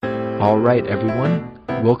Alright everyone,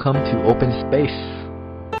 welcome to Open Space.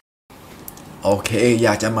 โอเคอย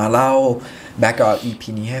ากจะมาเล่าแบ็กกราวด์ EP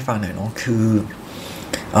นี้ให้ฟังหน่อยเนาะคือ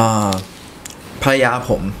ภรรยา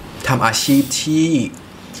ผมทำอาชีพที่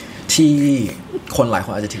คนหลายค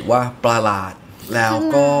นอาจจะถือว่าประหลาดแล้ว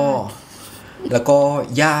ก็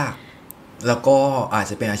ยากแล้วก็อาจ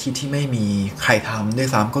จะเป็นอาชีพที่ไม่มีใครทำด้วย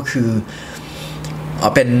ซ้ำก็คือ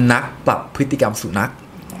เป็นนักปรับพฤติกรรมสุนัข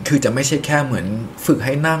คือจะไม่ใช่แค่เหมือนฝึกใ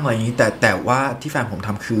ห้นั่งอะไรอย่างนี้แต่ว่าที่แฟนผมท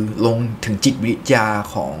ำคือลงถึงจิตวิทยา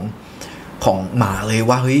ของหมาเลย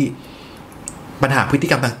ว่าเฮ้ยปัญหาพฤติ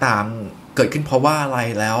กรรมต่างๆเกิดขึ้นเพราะว่าอะไร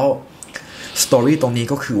แล้วสตอรี่ตรงนี้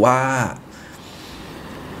ก็คือว่า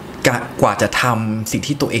กว่าจะทำสิ่ง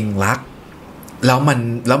ที่ตัวเองรักแล้ว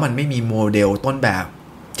มันไม่มีโมเดลต้นแบบ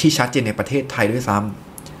ที่ชัดเจนในประเทศไทยด้วยซ้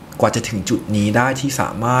ำกว่าจะถึงจุดนี้ได้ที่สา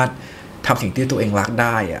มารถทำสิ่งที่ตัวเองรักไ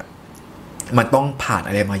ด้อะมันต้องผ่าน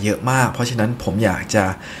อะไรมาเยอะมากเพราะฉะนั้นผมอยากจะ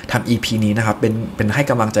ทำ EP นี้นะครับเป็นให้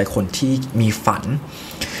กำลังใจคนที่มีฝัน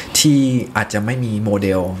ที่อาจจะไม่มีโมเด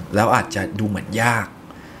ลแล้วอาจจะดูเหมือนยาก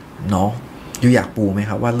เนาะยูอยากปูไหม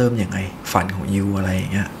ครับว่าเริ่มยังไงฝันของยูอะไรอย่า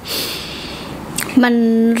งเงี้ยมัน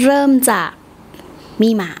เริ่มจากมี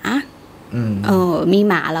หมามี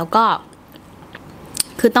หมาแล้วก็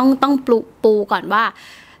คือต้องปูก่อนว่า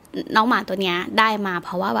น้องหมาตัวเนี้ยได้มาเพ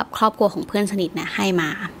ราะว่าแบบครอบครัวของเพื่อนสนิทเนี่ยให้ม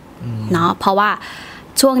าเนาะเพราะว่า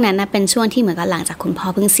ช่วงนั้นนะเป็นช่วงที่เหมือนกับหลังจากคุณพ่อ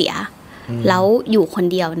เพิ่งเสียแล้วอยู่คน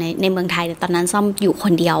เดียวในเมืองไทยตอนนั้นซ่อมอยู่ค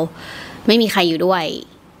นเดียวไม่มีใครอยู่ด้วย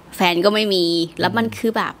แฟนก็ไม่มีแล้วมันคื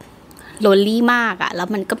อแบบโลนลี่มากอะแล้ว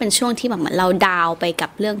มันก็เป็นช่วงที่แบบเหมือนเราดาวไปกับ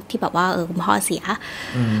เรื่องที่แบบว่าคุณพ่อเสีย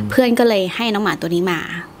เพื่อนก็เลยให้น้องหมาตัวนี้มา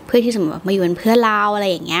เพื่อที่จะแบบมาอยู่เป็นเพื่อนเราอะไร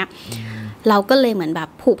อย่างเงี้ยเราก็เลยเหมือนแบบ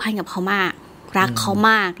ผูกพันกับเขามากรักเขา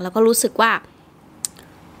มากแล้วก็รู้สึกว่า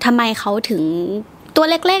ทำไมเขาถึงตัว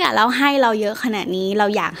เล็กๆอะแล้วให้เราเยอะขนาดนี้เรา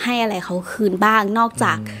อยากให้อะไรเขาคืนบ้างนอกจ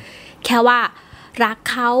ากแค่ว่ารัก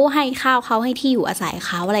เขาให้ข้าวเขาให้ที่อยู่อาศัยเ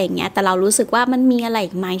ขาอะไรอย่างเงี้ยแต่เรารู้สึกว่ามันมีอะไร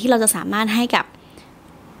อีกไหมที่เราจะสามารถให้กับ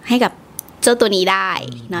เจ้าตัวนี้ได้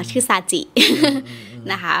เนาะชื่อซาจิ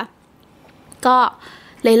นะคะก็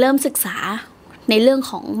เลยเริ่มศึกษาในเรื่อง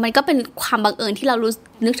ของมันก็เป็นความบังเอิญที่เรา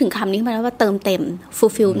นึกถึงคำนี้มาว่าเติมเต็ม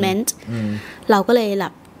fulfillment เราก็เลยแบ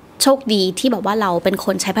บโชคดีที่แบบว่าเราเป็นค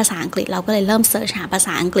นใช้ภาษาอังกฤษเราก็เลยเริ่มเสิร์ชหาภาษ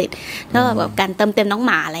าอังกฤษแล้วแบบการเติมเต็มน้องห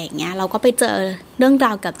มาอะไรอย่างเงี้ยเราก็ไปเจอเรื่องร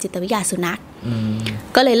าวกับจิตวิทยาสุนัข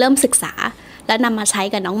ก็เลยเริ่มศึกษาแล้วนำมาใช้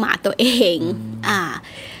กับน้องหมาตัวเอง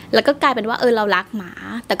แล้วก็กลายเป็นว่าเรารักหมา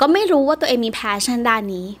แต่ก็ไม่รู้ว่าตัวเองมี passion ด้าน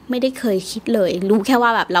นี้ไม่ได้เคยคิดเลยรู้แค่ว่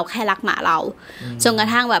าแบบเราแค่รักหมาเราจนกระ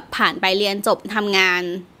ทั่งแบบผ่านไปเรียนจบทำงา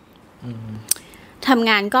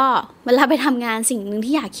นก็เวลาไปทำงานสิ่งนึง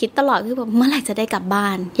ที่อยากคิดตลอดคือแบบเมื่อไหร่จะได้กลับบ้า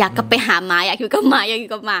นอยากกลับไปหาหมาอยากอยู่กับหมาอยากอ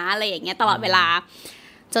ยู่กับหมาอะไรอย่างเงี้ยตลอดเวลา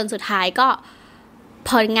จนสุดท้ายก็พ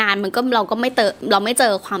องานมันก็เราไม่เจ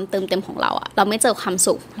อความเติมเต็มของเราอะเราไม่เจอความ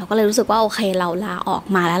สุขเราก็เลยรู้สึกว่าโอเคเราลาออก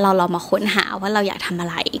มาแล้วเรามาค้นหาว่าเราอยากทำอะ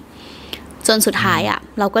ไรจนสุดท้ายอะ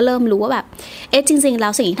เราก็เริ่มรู้ว่าแบบจริงๆแล้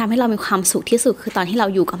วสิ่งที่ทำให้เรามีความสุขที่สุดคือตอนที่เรา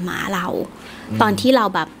อยู่กับหมาเราตอนที่เรา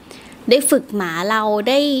แบบได้ฝึกหมาเรา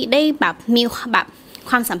ได้แบบมีแบบ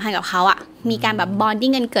ความสัมพันธ์กับเขาอะมีการแบบบอนดิ้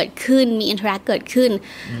งกันเกิดขึ้นมีอินเทอร์แอคเกิดขึ้น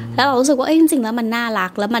แล้วเรารู้สึกว่าจริงๆแล้วมันน่ารั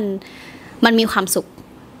กแล้วมันมีความสุข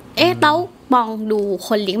แล้วมองดูค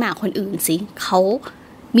นเลี้ยงหมาคนอื่นสิเขา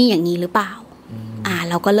มีอย่างนี้หรือเปล่า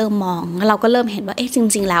เราก็เริ่มมองเราก็เริ่มเห็นว่าจ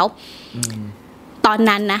ริงๆแล้วตอน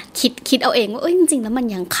นั้นนะคิดเอาเองว่าจริงๆแล้วมัน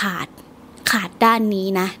ยังขาดด้านนี้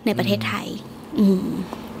นะในประเทศไทย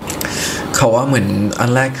เขาว่าเหมือนอัน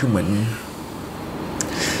แรกคือเหมือน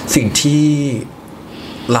สิ่งที่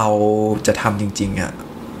เราจะทำจริงๆอ่ะ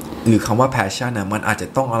หรือคำว่า passion อ่ะมันอาจจะ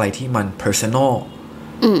ต้องอะไรที่มัน personal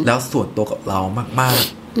แล้วส่วนตัวกับเรามาก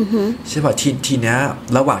ๆใช่ป่ะทีเนี้ย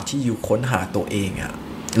ระหว่างที่อยู่ค้นหาตัวเองอ่ะ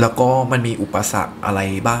แล้วก็มันมีอุปสรรคอะไร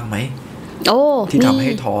บ้างไหมที่ทำใ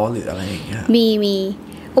ห้ท้อหรืออะไรอย่างเงี้ยมี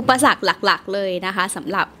อุปสรรคหลักๆเลยนะคะสำ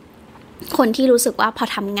หรับคนที่รู้สึกว่าพอ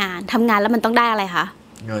ทำงานแล้วมันต้องได้อะไรคะ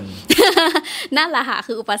เงิน นั่นแหละค่ะ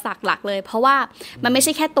คืออุปสรรคหลักเลยเพราะว่ามันไม่ใ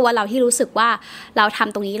ช่แค่ตัวเราที่รู้สึกว่าเราท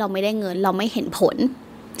ำตรงนี้เราไม่ได้เงินเราไม่เห็นผล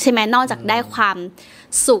ใช่ไหมนอกจากได้ความ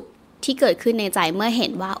สุขที่เกิดขึ้นในใจเมื่อเห็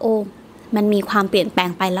นว่ามันมีความเปลี่ยนแปลง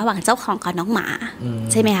ไประหว่างเจ้าของกับน้องหมา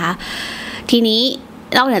ใช่ไหมคะทีนี้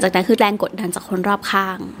นอกจากนั้นคือแรงกดดันจากคนรอบข้า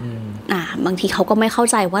งบางทีเขาก็ไม่เข้า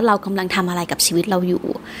ใจว่าเรากำลังทำอะไรกับชีวิตเราอยู่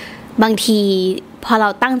บางทีพอเรา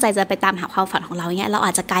ตั้งใจจะไปตามหาความฝันของเราเนี่ยเราอ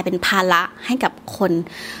าจจะกลายเป็นภาระให้กับคน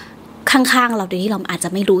ข้างๆเราโดยที่เราอาจจะ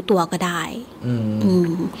ไม่รู้ตัวก็ได้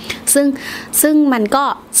ซึ่งมันก็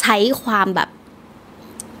ใช้ความแบบ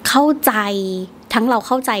เข้าใจทั้งเราเ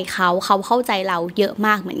ข้าใจเขาเข้าใจเราเยอะม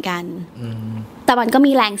ากเหมือนกันแต่มันก็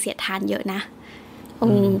มีแรงเสียดทานเยอะนะ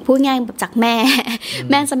พูดง่ายแบบจากแม่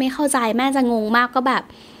แม่จะไม่เข้าใจแม่จะงงมากก็แบบ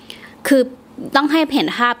คือต้องให้เห็น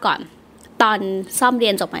ภาพก่อนตอนซ่อมเรี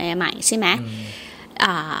ยนจบใหม่ๆใช่ไหม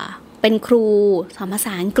เป็นครูสอนภาษ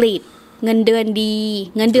าอังกฤษเงินเดือนดี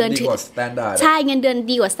เงินเดือนดีกว่า standard ใช่เงินเดือน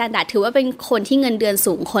ดีกว่า standard ถือว่าเป็นคนที่เงินเดือน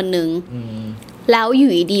สูงคนหนึ่งแล้วอ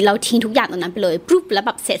ยู่ดีเราทิ้งทุกอย่างตรงนั้นไปเลยปุ๊บแล้วแ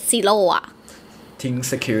บบเสร็จซีโร่อะทิ้ง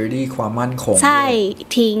security ความมั่นคงใช่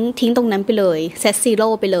ทิ้งตรงนั้นไปเลยเซตซีโร่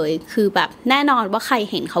ไปเลยคือแบบแน่นอนว่าใคร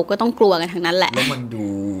เห็นเขาก็ต้องกลัวกันทั้งนั้นแหละแล้วมันดู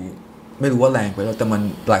ไม่รู้ว่าแรงไปแล้วแต่มัน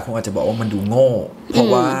หลายคนอาจจะบอกว่ามันดูโง่เพราะ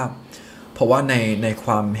ว่าในค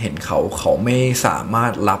วามเห็นเขาไม่สามาร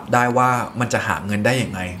ถรับได้ว่ามันจะหาเงินได้ยั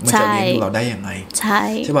งไงมันจะเลี้ยงดูเราได้ยังไงใ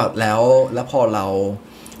ช่ป่ะแล้วพอเร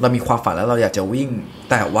ามีความฝันแล้วเราอยากจะวิ่ง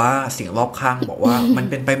แต่ว่าสิ่งรอบข้างบอกว่ามัน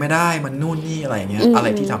เป็นไปไม่ได้มันนู่นนี่อะไรเงี้ยอะไร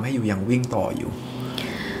ที่ทำให้อยู่ยังวิ่งต่ออยู่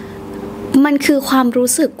มันคือความรู้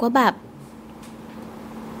สึกว่าแบบ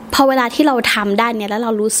พอเวลาที่เราทำด้านเนี้ยแล้วเร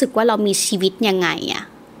ารู้สึกว่าเรามีชีวิตยังไงอะ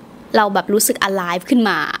เราแบบรู้สึก alive ขึ้น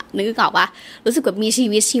มานึกออกปะรู้สึกแบบมีชี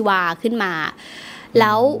วิตชีวาขึ้นมาแ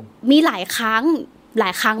ล้วมีหลายครั้ง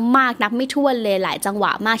มากนับไม่ถ้วนเลยหลายจังหว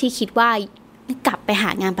ะมากที่คิดว่ากลับไปหา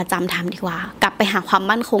งานประจำทำดีกว่ากลับไปหาความ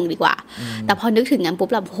มั่นคงดีกว่าแต่พอนึกถึงงั้นปุ๊บ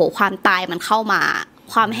แบบโหความตายมันเข้ามา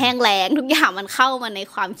ความแห้งแล้งทุกอย่างมันเข้ามาใน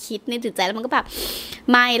ความคิดในจิตใจแล้วมันก็แบบ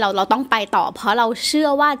ไม่เราต้องไปต่อเพราะเราเชื่อ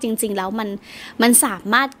ว่าจริงๆแล้วมันสา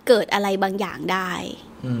มารถเกิดอะไรบางอย่างได้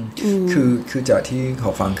คือจากที่เข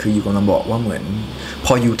าฟังคืออยู่กำลังบอกว่าเหมือนพ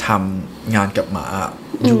ออยู่ทำงานกับหมา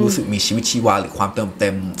อยู่รู้สึกมีชีวิตชีวาหรือความเติมเต็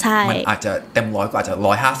มมันอาจจะเต็ม100ก็อาจจะ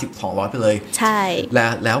150 200ไปเลยใช่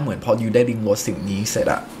แล้วเหมือนพออยู่ได้ดิ้มรสสิ่งนี้เสร็จ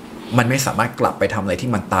อะมันไม่สามารถกลับไปทำอะไรที่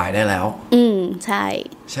มันตายได้แล้วใช่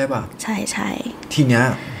ใช่ป่ะใช่ทีเนี้ย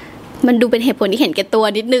มันดูเป็นเหตุผลที่เห็นแก่ตัว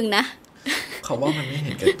นิดนึงนะเขาว่ามันไม่เ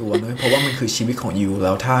ห็นแก่ตัวด้วยเพราะว่ามันคือชีวิตของยูแ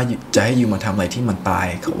ล้วถ้าจะให้ยูมาทำอะไรที่มันตาย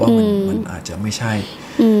เขาว่ามันอาจจะไม่ใช่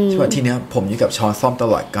ใช่ป่ะทีเนี้ยผมอยู่กับชอนซ่อมต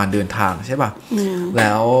ลอดการเดินทางใช่ป่ะแ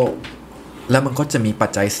ล้วมันก็จะมีปัจ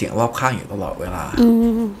จัยเสียงรอบข้างอยู่ตลอดเวลา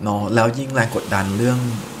เนาะแล้วยิ่งแรงกดดันเรื่อง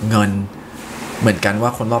เงินเหมือนกันว่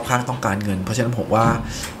าคนรอบข้างต้องการเงินเพราะฉะนั้นผมว่า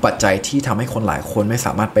ปัจจัยที่ทำให้คนหลายคนไม่ส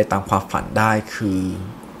ามารถไปตามความฝันได้คือ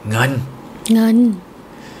เงิน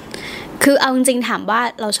คือเอาจริงๆถามว่า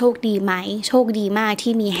เราโชคดีไหมโชคดีมาก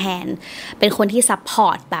ที่มีแฮนด์เป็นคนที่ซัพพอ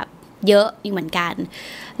ร์ตแบบเยอะอยู่เหมือนกัน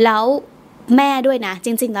แล้วแม่ด้วยนะจ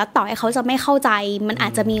ริงๆแล้วต่อให้เขาจะไม่เข้าใจมันอา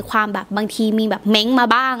จจะมีความแบบบางทีมีแบบเม้งมา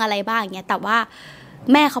บ้างอะไรบ้างอย่างเงี้ยแต่ว่า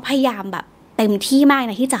แม่เขาพยายามแบบเต็มที่มาก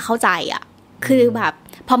นะที่จะเข้าใจอ่ะคือแบบ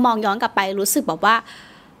พอมองย้อนกลับไปรู้สึกแบบว่า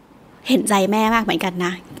เห็นใจแม่มากเหมือนกันน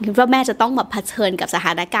ะว่าแม่จะต้องแบบเผชิญกับสถ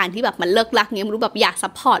านการณ์ที่แบบมันเลิกลักเงี้ยไม่รู้แบบอยากซั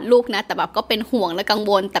พพอร์ตลูกนะแต่แบบก็เป็นห่วงและกัง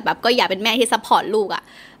วลแต่แบบก็อยากเป็นแม่ที่ซัพพอร์ตลูกอ่ะ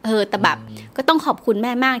แต่แบบก็ต้องขอบคุณแ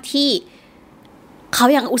ม่มากที่เขา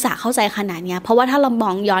ยังอุตส่าห์เข้าใจขนาดนี้เพราะว่าถ้าเราม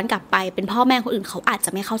องย้อนกลับไปเป็นพ่อแม่คนอื่นเขาอาจจ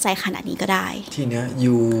ะไม่เข้าใจขนาดนี้ก็ได้ทีเนี้ย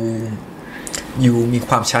ยูมีค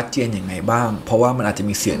วามชัดเจนอย่างไงบ้างเพราะว่ามันอาจจะ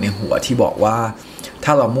มีเสียงในหัวที่บอกว่าถ้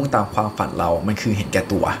าเรามุ่งตามความฝันเรามันคือเห็นแก่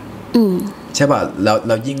ตัวใช่ป่ะแ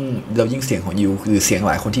ล้วยิ่งเสียงของยูคือเสียงห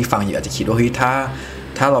ลายคนที่ฟังอยู่อาจจะคิดว่าเฮ้ย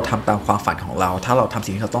ถ้าเราทำตามความฝันของเราถ้าเราทำ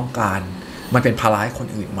สิ่งที่เราต้องการมันเป็นภาระให้คน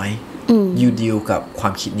อื่นไหมยูดีลกับควา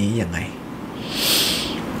มคิดนี้ยังไง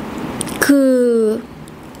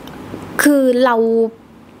คือเรา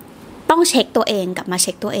ต้องเช็คตัวเองกลับมาเ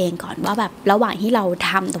ช็คตัวเองก่อนว่าแบบระหว่างที่เรา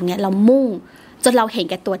ทำตรงเนี้ยเรามุ่งจนเราเห็น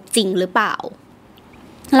แก่ตัวจริงหรือเปล่า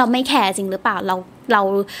เราไม่แคร์จริงหรือเปล่าเรา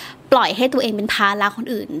ปล่อยให้ตัวเองเป็นภาระคน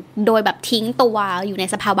อื่นโดยแบบทิ้งตัวอยู่ใน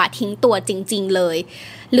สภาวะทิ้งตัวจริงๆเลย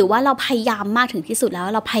หรือว่าเราพยายามมากถึงที่สุดแล้ว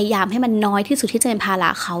เราพยายามให้มันน้อยที่สุดที่จะเป็นภาระ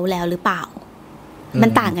เขาแล้วหรือเปล่ามัน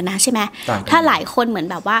ต่างกันนะใช่ไหมถ้าหลายคนเหมือน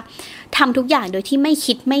แบบว่าทำทุกอย่างโดยที่ไม่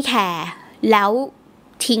คิดไม่แคร์แล้ว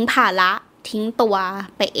ทิ้งภาระทิ้งตัว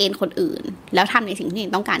ไปเอนคนอื่นแล้วทำในสิ่งที่ตัวเอ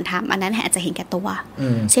งต้องการทำอันนั้นอาจจะเห็นแก่ตัว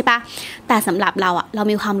ใช่ปะแต่สำหรับเราอะเรา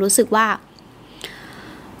มีความรู้สึกว่า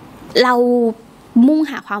เรามุ่ง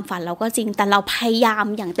หาความฝันเราก็จริงแต่เราพยายาม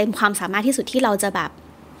อย่างเต็มความสามารถที่สุดที่เราจะแบบ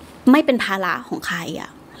ไม่เป็นภาระของใครอะ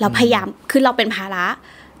เราพยายามคือเราเป็นภาระ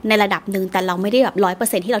ในระดับหนึ่งแต่เราไม่ได้แบบ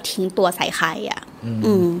 100% ที่เราทิ้งตัวใส่ใครอะ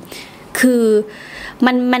คือ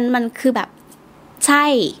มันคือแบบใช่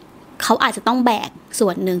เขาอาจจะต้องแบกส่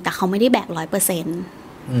วนหนึ่งแต่เขาไม่ได้แบก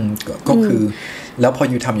 100%ก็คือแล้วพอ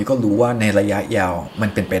อยู่ทำอยู่ก็รู้ว่าในระยะยาวมัน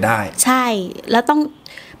เป็นไปได้ใช่แล้วต้อง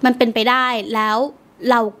มันเป็นไปได้แล้ว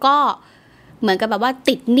เราก็เหมือนกับแบบว่า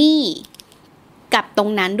ติดหนี้กับตรง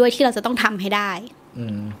นั้นด้วยที่เราจะต้องทำให้ได้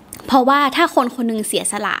เพราะว่าถ้าคนคนนึงเสีย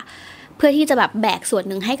สละ พื่อที่จะแบบแบกส่วน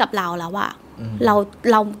หนึ่งให้กับเราแล้วอะเ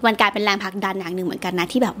รามันกลายเป็นแรงผลักดันอย่างหนึ่งเหมือนกันนะ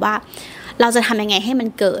ที่แบบว่าเราจะทำยังไงให้มัน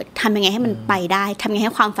เกิดทำยังไงให้มันไปได้ทำยังไงใ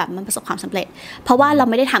ห้ความฝันมันประสบความสำเร็จเพราะว่าเรา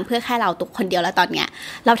ไม่ได้ทำเพื่อแค่เราตัวคนเดียวแล้วตอนเนี้ย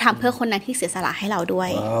เราทำเพื่อคนนั้นที่เสียสละให้เราด้วย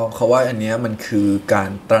เขาว่าอันเนี้ยมันคือการ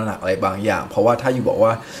ตระหนักอะไรบางอย่างเพราะว่าถ้าอยู่บอกว่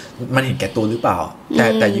ามันเห็นแก่ตัวหรือเปล่า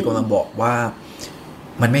แต่อยู่กำลังบอกว่า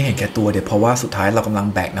มันไม่เห็นแก่ตัวเดี๋ยวเพราะว่าสุดท้ายเรากำลัง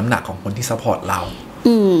แบกน้ำหนักของคนที่ซัพพอร์ตเรา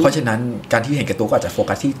เพราะฉะนั้นการที่เห็นแก่ตัวก็อาจจะโฟ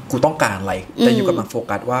กัสที่กูต้องการอะไรแต่อยู่กำลังโฟ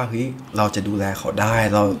กัสว่าเฮ้ยเราจะดูแลเขาได้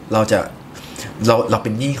เราเป็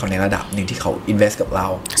นหนี้เขาในระดับหนึ่งที่เขา invest กับเรา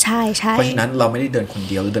ใช่ใช่เพราะฉะนั้นเราไม่ได้เดินคน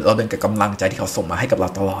เดียวเราเดินกับกำลังใจที่เขาส่งมาให้กับเรา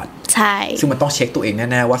ตลอดใช่ซึ่งมันต้องเช็คตัวเอง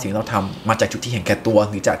แน่ๆว่าสิ่งที่เราทำมาจากจุดที่เห็นแก่ตัว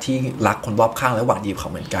หรือจากที่รักคนรอบข้างและหวังดีเขา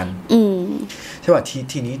เหมือนกันใช่ป่ะ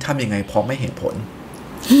ทีนี้ทำยังไงพอไม่เห็นผล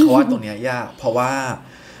เพราะว่าตรงนี้ยากเพราะว่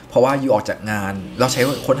าอยู่ออกจากงานเราใช้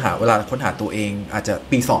ค้นหาเวลาค้นหาตัวเองอาจจะ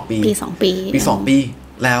ปี2 ปี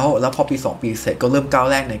แล้วพอปี2 ปีเสร็จก็เริ่มก้าว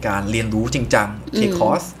แรกในการเรียนรู้จริงจังเทคค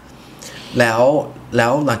อร์สแล้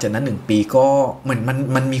วหลังจากนั้น1 ปีก็เหมือน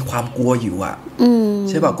มันมีความกลัวอยู่อ่ะ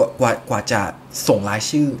ใช่ป่ะกว่าจะส่งราย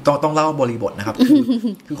ชื่อต้องเล่าบริบทนะครับ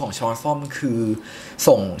คือของชอนซ่อมคือ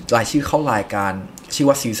ส่งรายชื่อเข้ารายการชื่อ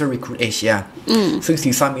ว่า Caesar Recruit Asia ซึ่งซี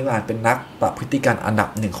ซ่ามิลานเป็นนักปรับพฤติการอันดับ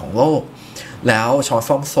1ของโลกแล้วชอน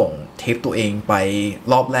ซ่อมส่งเทปตัวเองไป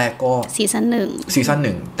รอบแรกก็ซีซั่น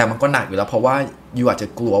 1แต่มันก็หนักอยู่แล้วเพราะว่าอยู่อาจจะ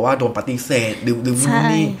กลัวว่าโดนปฏิเสธหรือ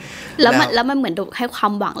นี่แล้วมันเหมือนให้ควา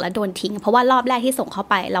มหวังแล้วโดนทิ้งเพราะว่ารอบแรกที่ส่งเข้า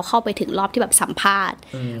ไปเราเข้าไปถึงรอบที่แบบสัมภาษณ์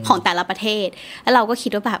ของแต่ละประเทศแล้วเราก็คิ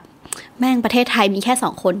ดว่าแบบแม่งประเทศไทยมีแค่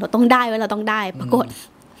2 คนเราต้องได้ไว้เราต้องได้ปรากฏ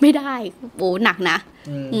ไม่ได้โอ้หนักนะ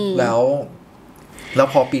แล้ว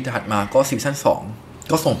พอปีถัดมาก็ซีซั่น2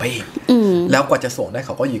ก็ส่งไปอีกแล้วกว่าจะส่งได้เข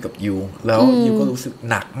าก็อยู่กับยูแล้วยูก็รู้สึก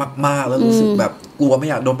หนักมากๆแล้วรู้สึกแบบกลัวไม่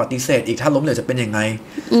อยากโดนปฏิเสธอีกถ้าล้มเหลวจะเป็นยังไง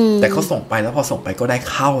แต่เขาส่งไปแล้วพอส่งไปก็ได้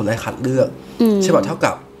เข้าและคัดเลือกใช่ป่ะเท่า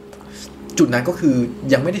กับจุดนั้นก็คือ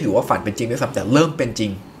ยังไม่ได้ถือว่าฝันเป็นจริงด้วยซ้ำแต่เริ่มเป็นจริ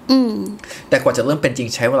งแต่กว่าจะเริ่มเป็นจริง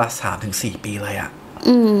ใช้เวลา 3-4 ปีเลยอะ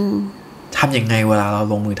ทำยังไงเวลาเรา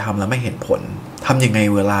ลงมือทำแล้วไม่เห็นผลทำยังไง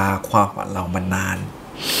เวลาความฝันเรามันนาน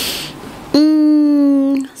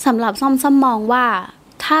สำหรับซ่อมมองว่า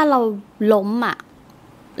ถ้าเราล้มอ่ะ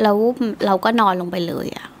แล้วเราก็นอนลงไปเลย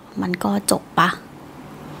อ่ะมันก็จบปะ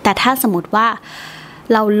แต่ถ้าสมมติว่า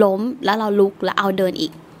เราล้มแล้วเราลุกแล้วเอาเดินอี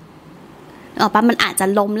กปะมันอาจจะ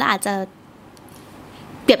ล้มแล้วอาจจะ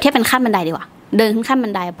เปรียบเทียบเป็นขั้นบันไดดีกว่าเดินขึ้นขั้นบั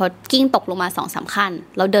นไดพอกิ้งตกลงมา 2-3 ขั้น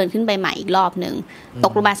เราเดินขึ้นไปใหม่อีกรอบนึงต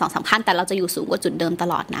กลงมา 2-3 ขั้นแต่เราจะอยู่สูงกว่าจุดเดิมต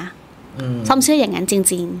ลอดนะซ่อมเชื่ออย่างนั้นจ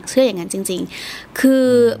ริงๆเชื่ออย่างนั้นจริงๆคือ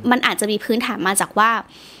มันอาจจะมีพื้นฐานมาจากว่า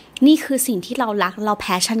นี่คือสิ่งที่เรารักเราแพ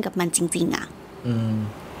ชชั่นกับมันจริงๆอ่ะ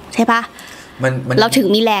ใช่ปะเราถึง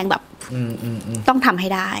มีแรงแบบต้องทำให้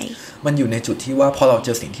ได้มันอยู่ในจุดที่ว่าพอเราเจ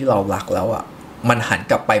อสิ่งที่เรารักแล้วอ่ะมันหัน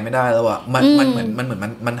กลับไปไม่ได้แล้วอ่ะมันเหมือน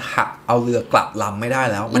มันหักเอาเรือกลับลำไม่ได้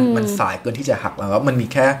แล้วมันสายเกินที่จะหักแล้วมันมี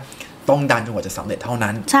แค่ต้องดันจนกว่าจะสำเร็จเท่า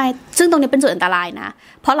นั้นใช่ซึ่งตรงนี้เป็นจุดอันตรายนะ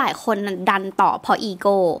เพราะหลายคนดันต่อเพราะอีโ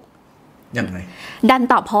ก้ยังไงดัน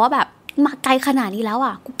ต่อเพราะว่าแบบมาไกลขนาดนี้แล้ว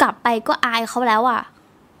อ่ะกูกลับไปก็อายเขาแล้วอ่ะ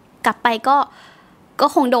กลับไปก็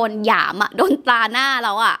คงโดนหยามอ่ะโดนตราหน้าแ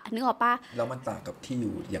ล้วอ่ะนึกออกปะแล้วมันต่างกับที่อ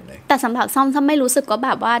ยู่อย่างไรแต่สำหรับซ่อมไม่รู้สึกว่าแ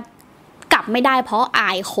บบว่ากลับไม่ได้เพราะอ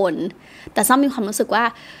ายคนแต่ซ่อมมีความรู้สึกว่า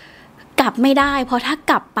กลับไม่ได้เพราะถ้า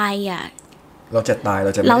กลับไปอ่ะเราจะตายเร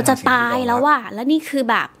าจะตายแล้วอ่ะแล้วนี่คือ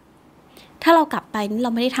แบบถ้าเรากลับไปนี่เร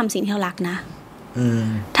าไม่ได้ทำสิ่งที่เรารักนะ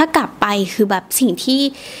ถ้ากลับไปคือแบบสิ่งที่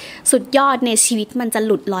สุดยอดในชีวิตมันจะห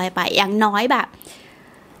ลุดลอยไปอย่างน้อยแบบ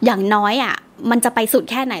อย่างน้อยอ่ะมันจะไปสุด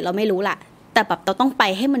แค่ไหนเราไม่รู้ล่ะแต่แบบเราต้องไป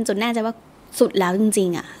ให้มันจนแน่ใจว่าสุดแล้วจริง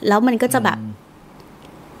ๆอ่ะแล้วมันก็จะแบบ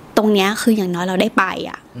ตรงเนี้ยคืออย่างน้อยเราได้ไป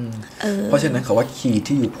อ่ะเพราะฉะนั้นเขาว่าคีย์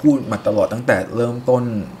ที่อยู่พูดมาตลอดตั้งแต่เริ่มต้น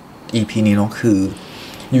EP นี้เนาะคือ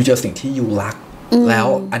อยู่เจอสิ่งที่อยู่รักแล้ว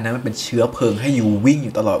อันนั้นมันเป็นเชื้อเพลิงให้อยู่วิ่งอ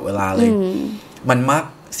ยู่ตลอดเวลาเลยมันมาก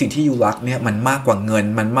สิ่งที่อยู่รักเนี่ยมันมากกว่าเงิน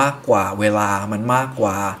มันมากกว่าเวลามันมากก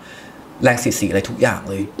ว่าแรงสีอะไรทุกอย่าง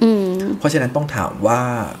เลยเพราะฉะนั้นต้องถามว่า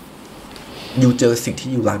อยู่เจอสิ่งที่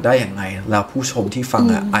อยู่รักได้อย่างไรแล้วผู้ชมที่ฟัง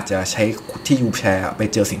อ่ะอาจจะใช้ที่อยู่แชร์ไป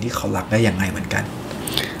เจอสิ่งที่เขารักได้อย่างไรเหมือนกัน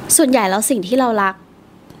ส่วนใหญ่แล้วสิ่งที่เรารัก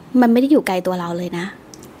มันไม่ได้อยู่ไกลตัวเราเลยนะ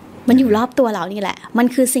มันอยู่รอบตัวเรานี่แหละมัน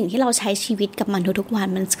คือสิ่งที่เราใช้ชีวิตกับมันทุกๆวัน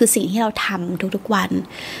มันคือสิ่งที่เราทำทุกๆวัน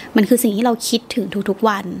มันคือสิ่งที่เราคิดถึงทุกๆ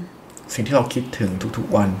วันสิ่งที่เราคิดถึงทุก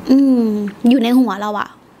ๆวันอยู่ในหัวเราอ่ะ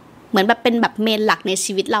เหมือนแบบเป็นแบบเมนหลักใน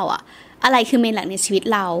ชีวิตเราอ่ะอะไรคือเมนหลักในชีวิต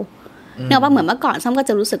เราเนี่ยว่าเหมือนเมื่อก่อนซ้ำก็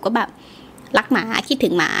จะรู้สึกว่าแบบรักหมาคิดถึ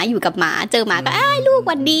งหมาอยู่กับหมาเจอหมาก็ลูก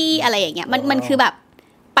วันดีอะไรอย่างเงี้ยมันคือแบบ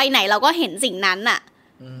ไปไหนเราก็เห็นสิ่งนั้นอ่ะ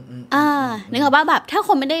นึกออกป่ะแบบถ้าค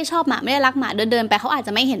นไม่ได้ชอบหมาไม่ได้รักหมาเดินไปเขาอาจจ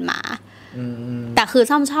ะไม่เห็นหมาแต่ แต่คือ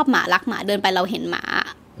ซ่อมชอบหมารักหมาเดินไปเราเห็นหมา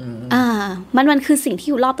มันคือสิ่งที่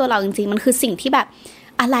อยู่รอบตัวเราจริงๆมันคือสิ่งที่แบบ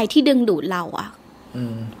อะไรที่ดึงดูดเราอ่ะ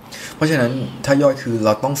เพราะฉะนั้นถ้าย่อยคือเร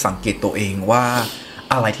าต้องสังเกตตัวเองว่า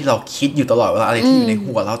อะไรที่เราคิดอยู่ตลอดเวลาอะไรที่อยู่ใน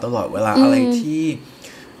หัวเราตลอดเวลาอะไร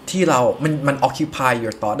ที่เรามัน occupy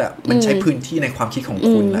your thought อ่ะมันใช้พื้นที่ในความคิดของ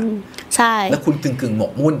คุณอ่ะใช่แล้วคุณกึ่งหม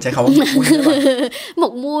กมุ่นใช้คำว่าหมกมุ่นใช่ป่ะหม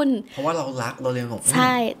กมุ่นเพราะว่าเรารักเราเรียนหมกมุ่นใ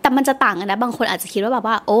ช่แต่มันจะต่างกันนะบางคนอาจจะคิดว่าแบบ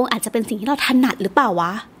ว่าโอ้อาจจะเป็นสิ่งที่เราถนัดหรือเปล่าว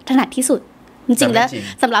ะถนัดที่สุดจริงๆแล้ว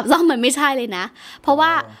สำหรับซ่อมมันไม่ใช่เลยนะเพราะว่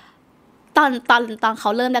าตอนเขา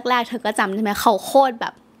เริ่มแรกๆเธอก็จำใช่ไหมเขาโคตรแบ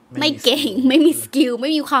บไม่เก่งไม่มีสกิลไ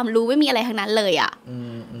ม่มีความรู้ไม่มีอะไรทั้งนั้นเลยอ่ะ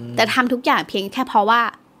แต่ทำทุกอย่างเพียงแค่เพราะว่า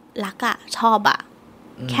รักอ่ะชอบอ่ะ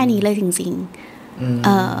แค่นี้เลยจริง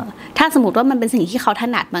ๆถ้าสมมติว่ามันเป็นสิ่งที่เขาถ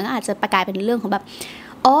นัดมันก็อาจจะประกายเป็นเรื่องของแบบ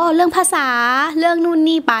อ๋อเรื่องภาษาเรื่องนู่น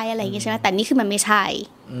นี่ไปอะไรอย่างเงี้ยใช่ไหมแต่นี่คือมันไม่ใช่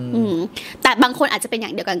แต่บางคนอาจจะเป็นอย่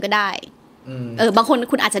างเดียวกันก็ได้บางคน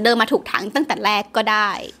คุณอาจจะเดินมาถูกทางตั้งแต่แรกก็ได้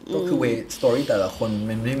ก็คือเวสตอรี่แต่ละคน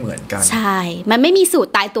มันไม่เหมือนกันใช่มันไม่มีสูต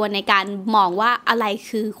รตายตัวในการมองว่าอะไร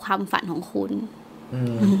คือความฝันของคุณ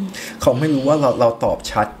เขาไม่รู้ว่าเราตอบ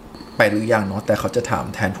ชัดไปหรือยังเนาะแต่เขาจะถาม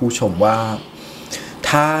แทนผู้ชมว่า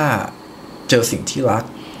ถ้าเจอสิ่งที่รัก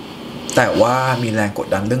แต่ว่ามีแรงกด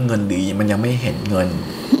ดันเรื่องเงินหรือมันยังไม่เห็นเงิน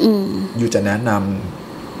อยู่จะแนะน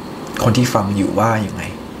ำคนที่ฟังอยู่ว่าอย่างไง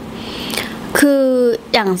คือ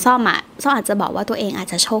อย่างซ่อมอาจจะบอกว่าตัวเองอาจ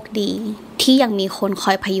จะโชคดีที่ยังมีคนค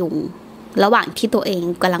อยพยุงระหว่างที่ตัวเอง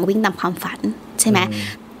กำลังวิ่งตามความฝันใช่ไหม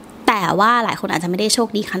แต่ว่าหลายคนอาจจะไม่ได้โชค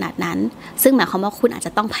ดีขนาดนั้นซึ่งหมายความว่าคุณอาจจ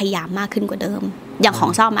ะต้องพยายามมากขึ้นกว่าเดิมอย่างขอ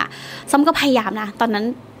งซ่อมก็พยายามนะตอนนั้น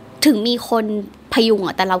ถึงมีคนพยุง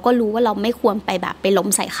แต่เราก็รู้ว่าเราไม่ควรไปแบบไปล้ม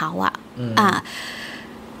ใส่เขา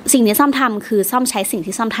สิ่งที่ซ่อมทำคือซ่อมใช้สิ่ง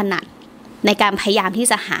ที่ซ่อมถนัดในการพยายามที่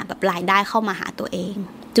จะหาแบบรายได้เข้ามาหาตัวเอง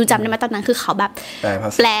จูจำได้ไหมตอนนั้นคือเขาแบบ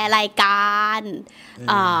แปลรายการ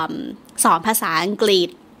สอนภาษาอังกฤษ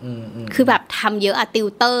คือแบบทำเยอะติว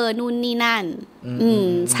เตอร์นู่นนี่นั่น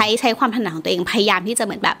ใช้ความถนัดของตัวเองพยายามที่จะเ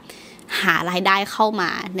หมือนแบบหารายได้เข้ามา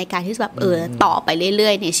ในการที่จะแบบต่อไปเรื่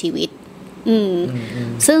อยๆในชีวิต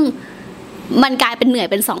ซึ่งมันกลายเป็นเหนื่อย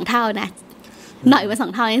เป็น2 เท่านะหน่อยเป็น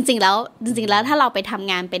2 เท่าจริงๆแล้วถ้าเราไปท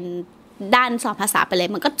ำงานเป็นด้านสอนภาษาไปเลย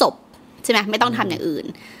มันก็จบใช่ไหมไม่ต้องทำอย่างอื่น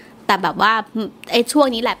แต่แบบว่าไอ้ช่วง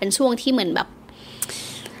นี้แหละเป็นช่วงที่เหมือนแบบ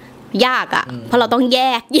ยากอ่ะเพราะเราต้องแย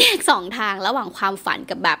ก2 ทางระหว่างความฝัน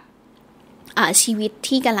กับแบบชีวิต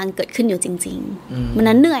ที่กำลังเกิดขึ้นอยู่จริงๆมัน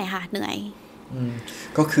นั้นเหนื่อยค่ะเหนื่อย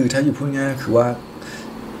ก็คือถ้าอยู่พูดง่ายๆคือว่า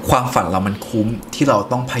ความฝันเรามันคุ้มที่เรา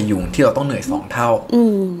ต้องพยุงที่เราต้องเหนื่อย2 เท่า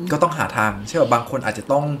ก็ต้องหาทางใช่ป่ะบางคนอาจจะ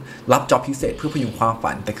ต้องรับจ็อบพิเศษเพื่อพยุงความ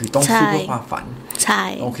ฝันแต่คือต้องสู้เพื่อความฝันใช่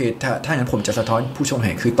โอเคถ้าอย่างนั้นผมจะสะท้อนผู้ชมเ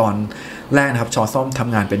ห็นคือตอนแรกนะครับชอซ่อมท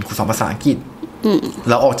ำงานเป็นครูสอนภาษาอังกฤษ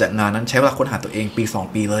แล้วออกจากงานนั้นใช้เวลาค้นหาตัวเองปี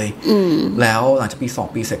2 ปีเลยแล้วหลังจากปี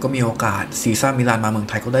2 ปีเสร็จก็มีโอกาสซีซั่นมิลานมาเมือง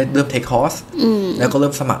ไทยก็ได้เริ่มเทคคอร์สแล้วก็เ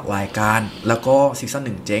ริ่มสมัครรายการแล้วก็ซีซั่น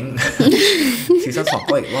1เจ๊งซีซั่น2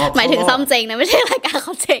ก็อีกรอบหมายถึงซ่อมเจ๊งนะไม่ใช่รายการเข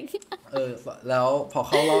าเจ๊งแล้วพอเ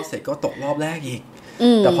ข้ารอบเสร็จก็ตกรอบแรกอีก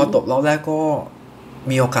แต่พอตกรอบแรกก็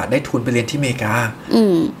มีโอกาสได้ทุนไปเรียนที่อเมริกา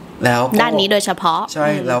แล้วด้านนี้โดยเฉพาะใช่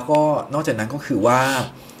แล้วก็นอกจากนั้นก็คือว่า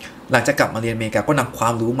หลังจากกลับมาเรียนอเมริกาก็นำควา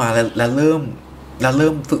มรู้มาแล้วเ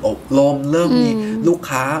ริ่มฝึกอบรมเริ่มมีลูก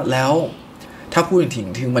ค้าแล้วถ้าพูด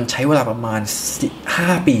ถึงมันใช้เวลาประมาณ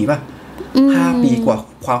5 ปีป่ะ5 ปีกว่า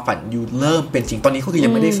ความฝันอยู่เริ่มเป็นจริงตอนนี้ก็คือยั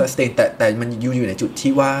งไม่ได้ sustain แต่มันอยู่ในจุด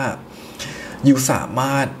ที่ว่าอยู่สาม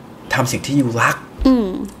ารถทำสิ่งที่อยู่รัก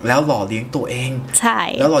แล้วหล่อเลี้ยงตัวเองใช่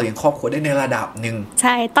แล้วหล่อเลี้ยงครอบครัวได้ในระดับหนึ่งใ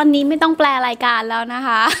ช่ตอนนี้ไม่ต้องแปลรายการแล้วนะค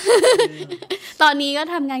ะ ตอนนี้ก็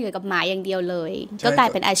ทำงานเกี่ยวกับหมาอย่างเดียวเลยก็กลาย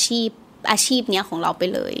เป็นอาชีพเนี้ยของเราไป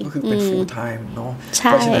เลยก็คือเป็น full time เนาะเ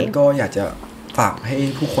พราะฉะนั้นก็อยากจะฝากให้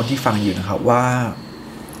ผู้คนที่ฟังอยู่นะครับว่า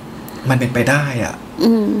มันเป็นไปได้อ่ะ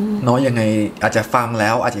เนาะยังไงอาจจะฟังแล้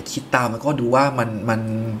วอาจจะคิดตามแล้วก็ดูว่ามัน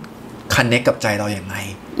connect กับใจเราอย่างไง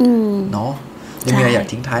เนาะมีอะไรอยาก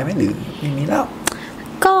ทิ้งท้ายไหมหรือไม่มีแล้ว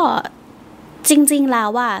ก็จริงๆแล้ว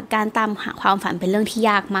ว่าการตามหาความฝันเป็นเรื่องที่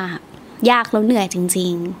ยากมากยากแล้วเหนื่อยจริ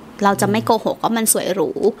งๆเราจะไม่โกหกว่ามันสวยหรู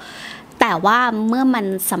แต่ว่าเมื่อมัน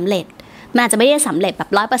สำเร็จมันอาจจะไม่ได้สำเร็จแบบ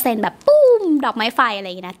 100% แบบปุ้มดอกไม้ไฟอะไรอ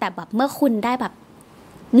ย่างนี้นะแต่แบบเมื่อคุณได้แบบ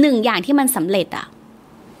1 อย่างที่มันสำเร็จอ่ะ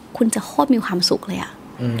คุณจะโคตรมีความสุขเลยอ่ะ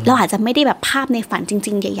เราอาจจะไม่ได้แบบภาพในฝันจ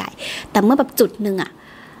ริงๆใหญ่ๆแต่เมื่อแบบจุดนึงอ่ะ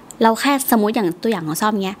เราแค่สมมุติอย่างตัวอย่างของซ่อ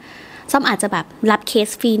มเงี้ยซ่อมอาจจะแบบรับเคส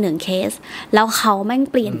ฟรี1 เคสแล้วเขาแม่ง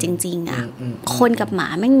เปลี่ยนจริงๆอ่ะคนกับหมา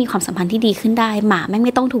แม่งมีความสัมพันธ์ที่ดีขึ้นได้หมาแม่งไ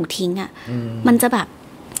ม่ต้องถูกทิ้งอ่ะมันจะแบบ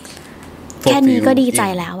แค่นี้ก็ดีใจ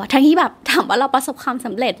แล้วอะทั้งที่แบบถามว่าเราประสบความส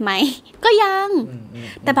ำเร็จไหมก็ยัง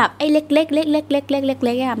แต่แบบไอ้เล็กๆเล็กๆเล็กๆเ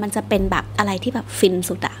ล็กๆอะมันจะเป็นแบบอะไรที่แบบฟิน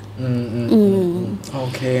สุดอะ โอ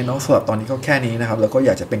เคเนาะสำหรับตอนนี้ก็แค่นี้นะครับแล้วก็อย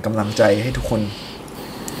ากจะเป็นกำลังใจให้ทุกคน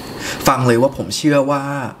ฟังเลยว่าผมเชื่อว่า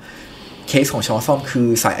เคสของชอซ่อมคือ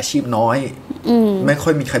สายอาชีพน้อยไม่ค่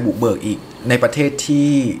อยมีใครบุกเบิกอีกในประเทศที่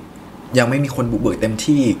ยังไม่มีคนบุกเบิกเต็ม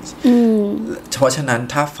ที่เพราะฉะนั้น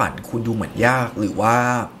ถ้าฝันคุณดูเหมือนยากหรือว่า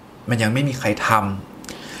มันยังไม่มีใครท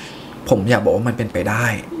ำผมอยากบอกว่ามันเป็นไปได้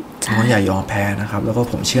เพราะอย่ายอมแพ้นะครับแล้วก็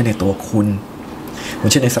ผมเชื่อในตัวคุณผม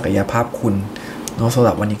เชื่อในศักยภาพคุณเนาะสำห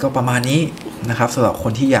รับวันนี้ก็ประมาณนี้นะครับสำหรับค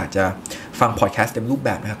นที่อยากจะฟังพอดแคสต์เต็มรูปแบ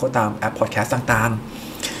บนะครับก็ตามแอปพอดแคสต์ต่าง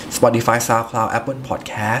ๆ Spotify SoundCloud Apple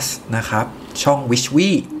Podcast นะครับช่อง Wishwe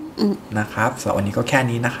นะครับสำหรับวันนี้ก็แค่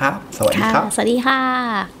นี้นะครับสวัสดีครับสวัสดีค่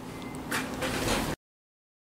ะ